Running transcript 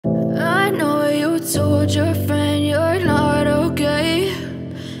told your friend you're not okay?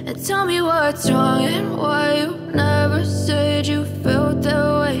 And tell me what's wrong and why you never said you felt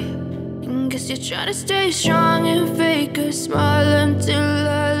that way. And guess you're trying to stay strong and fake a smile until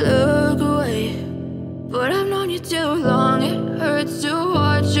I look away. But I've known you too long, it hurts to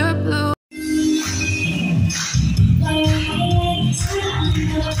watch your blue.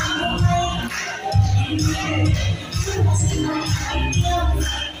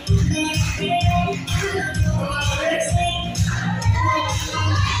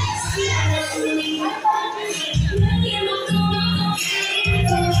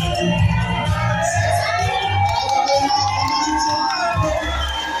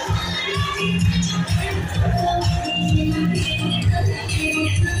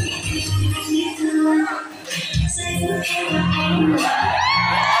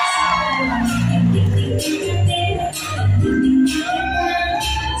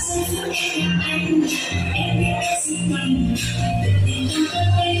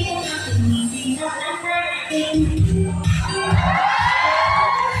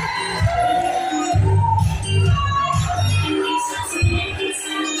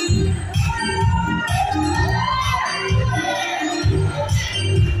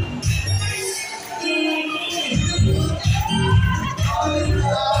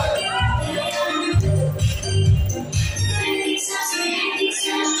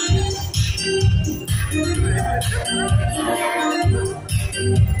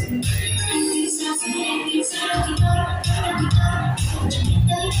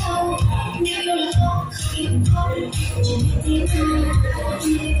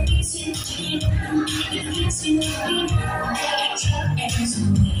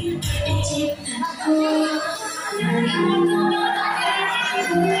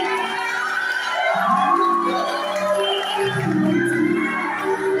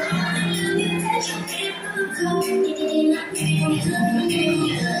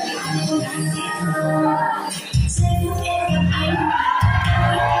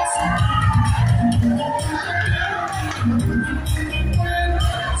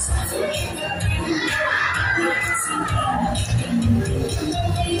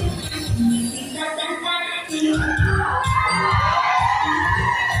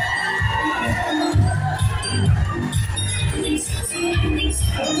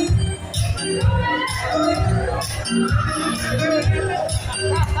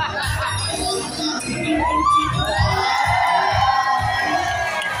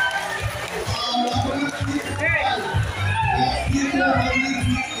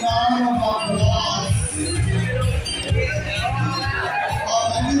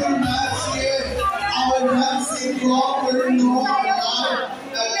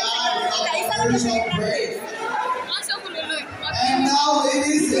 And now,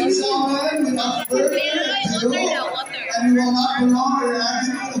 ladies and gentlemen, without further ado, and we will not prolong our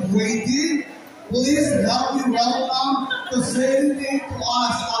agony of waiting, please help me welcome to say the name to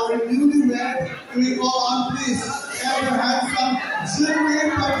us, our newlywed. We call on, please, ever handsome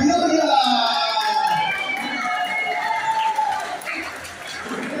Pgldn.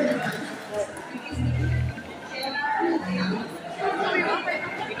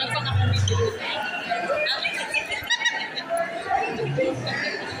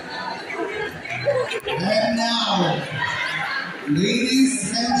 And now,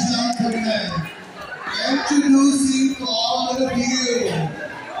 ladies and gentlemen, introducing to all of you,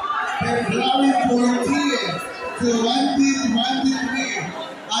 February 14th, 2023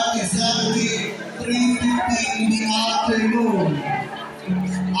 at exactly 3:50 in the afternoon,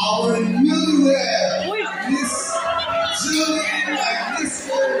 our newlywed, Miss Julian and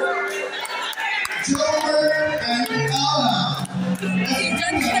Mr. Joker and Ella.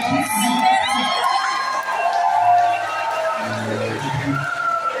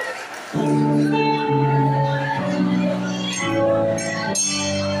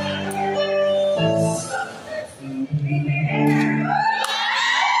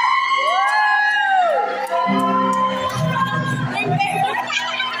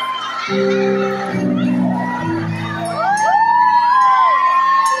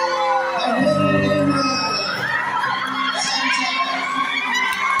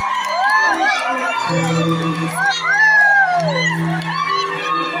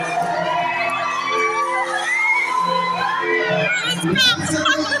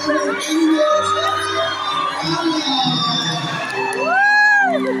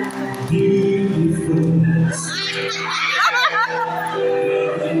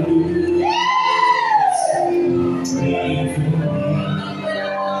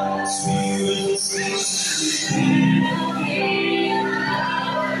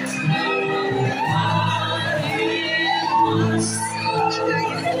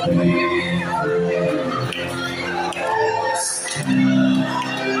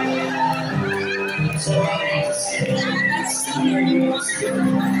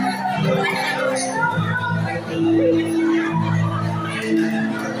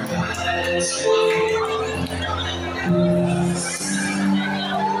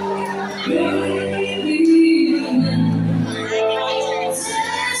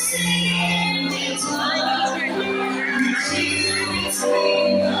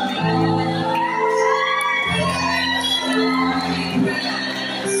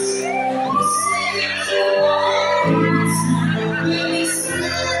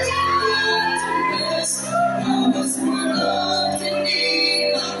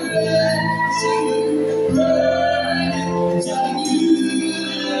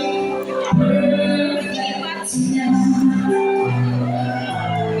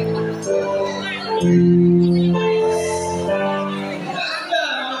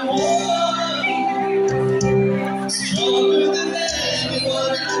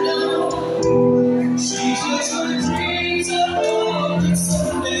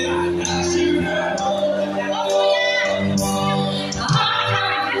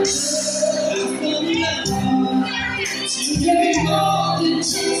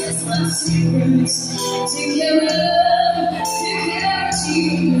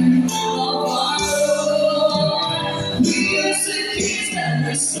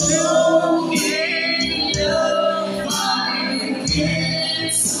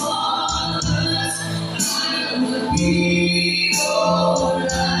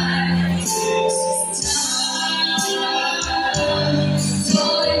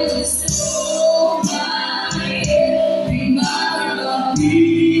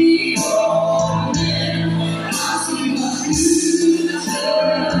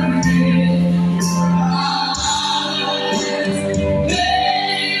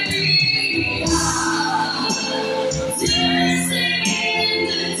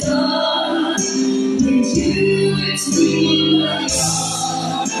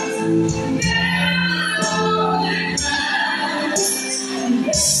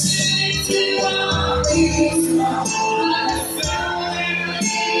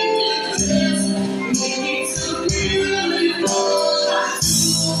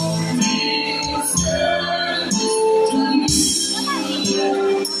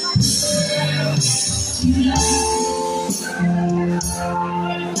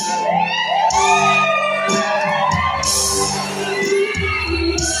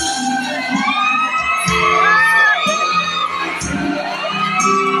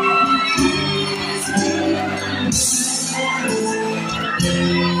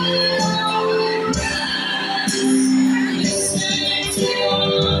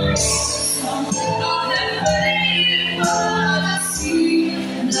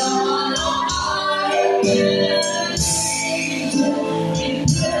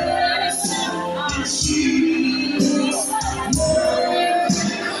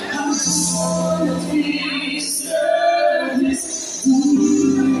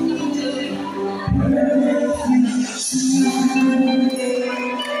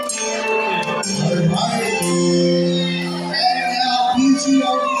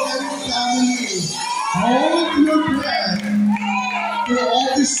 Hold your breath to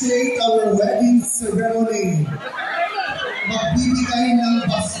officiate our wedding ceremony. Magbibigay ng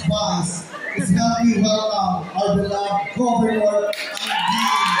basbas. Let's help me welcome our beloved Governor and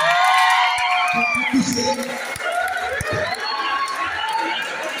Dean.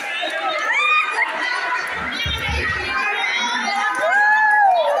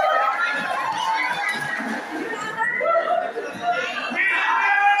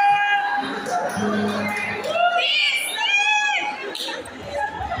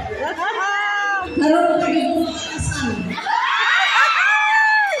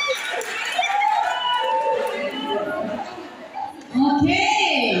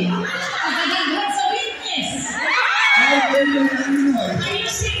 Okay. Agad-agad sa witness. Are you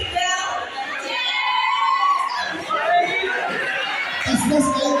single? Yes.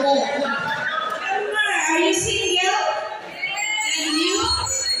 Elmer, are you single? And you?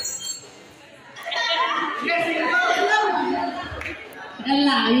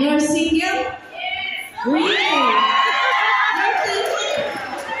 Ella, you're single? Really?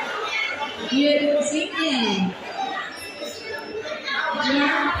 You're single.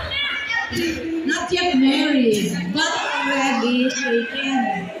 You're not yet married, but already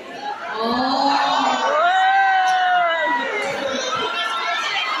taken. Oh.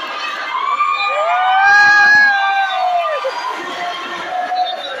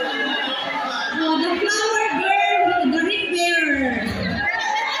 Oh, the flower girl, the ring bearer.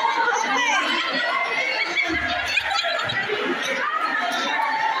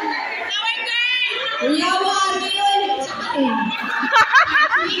 Yawa, ano yun?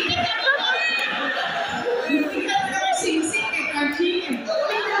 Hindi ka naman sing-sing kay Carchine.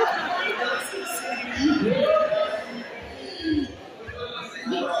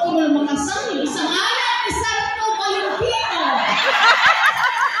 Hindi ko na makasabi. Sa ngalan ni Santo Valentino.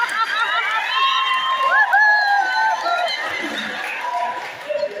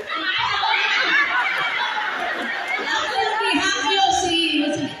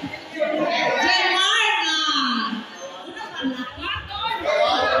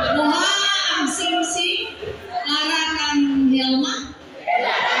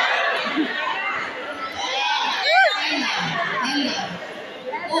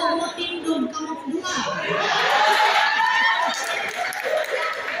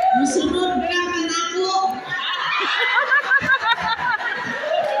 Musunod ka kanako.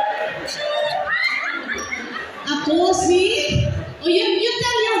 Ako si... Oh, you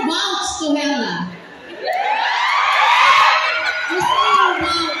tell your vows to Hella. You tell your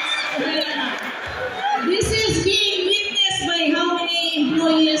vows to Hella. This is being witnessed by how many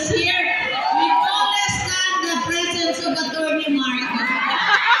employees here? We always stand the presence of Attorney Mark.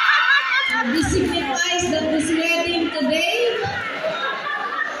 So this signifies that this wedding today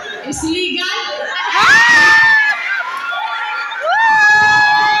is legal.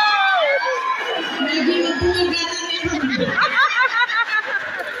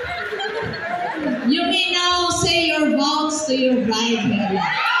 You may now say your vows to your bride, Hella.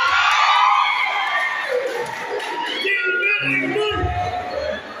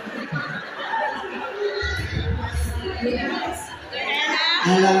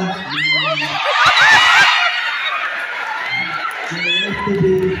 Ella,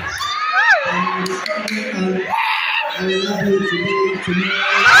 I love you today,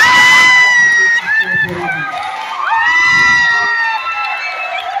 tomorrow.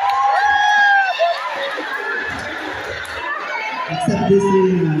 Accept this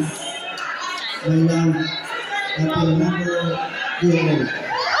ring as my love that will never go away.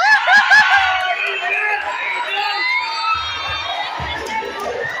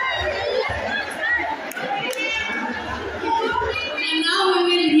 And now we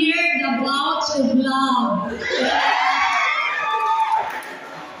will hear the vows of love.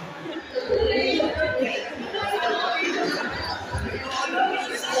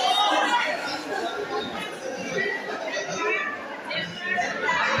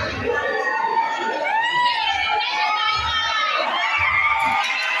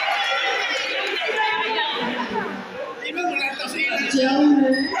 Tell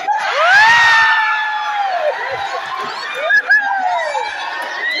her.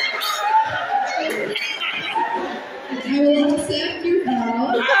 I will accept your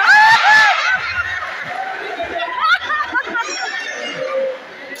vow.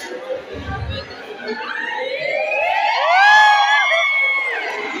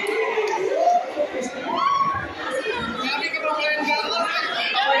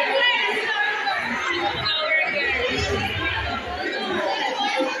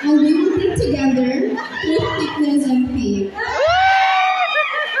 And we will be together with thickness and faith.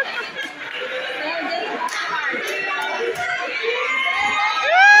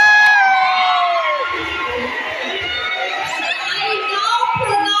 I now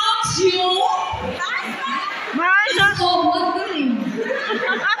pronounce you as of what time?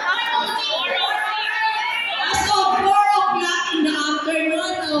 As of 4 o'clock in the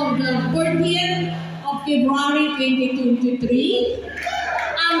afternoon of the 14th of February 2023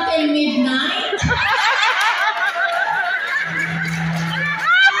 until midnight.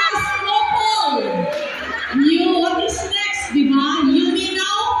 As couple, you, what is next, di ba? You may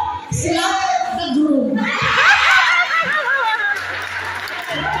now slap the groom.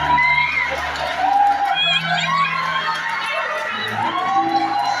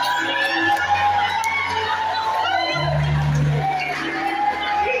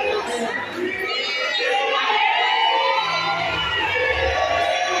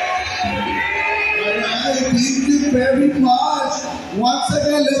 Thank you very much. Once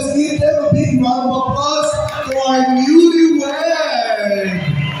again, let's give them a big round of applause to our newlywed.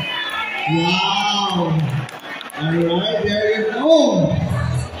 Wow. Alright, there you go.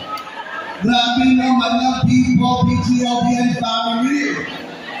 Grabe naman ng people, Pgldn family.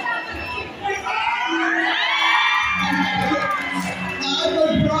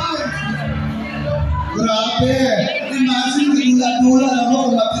 Surprise! Grabe! Imagine, tinula-tula ako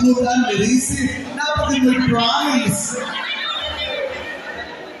kung matinulan ni Rizzy. Napaka-good prize!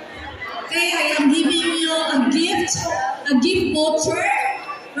 Okay, I am giving you a gift voucher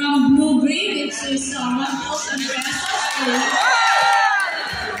from Blue Green, which is 1,000 pesos.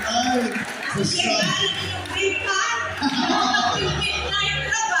 Ay, so Share sad. that in your free time.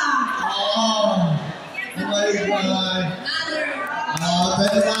 God.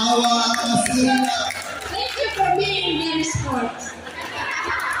 Another. Tanawa kasi. Thank you for being very sports.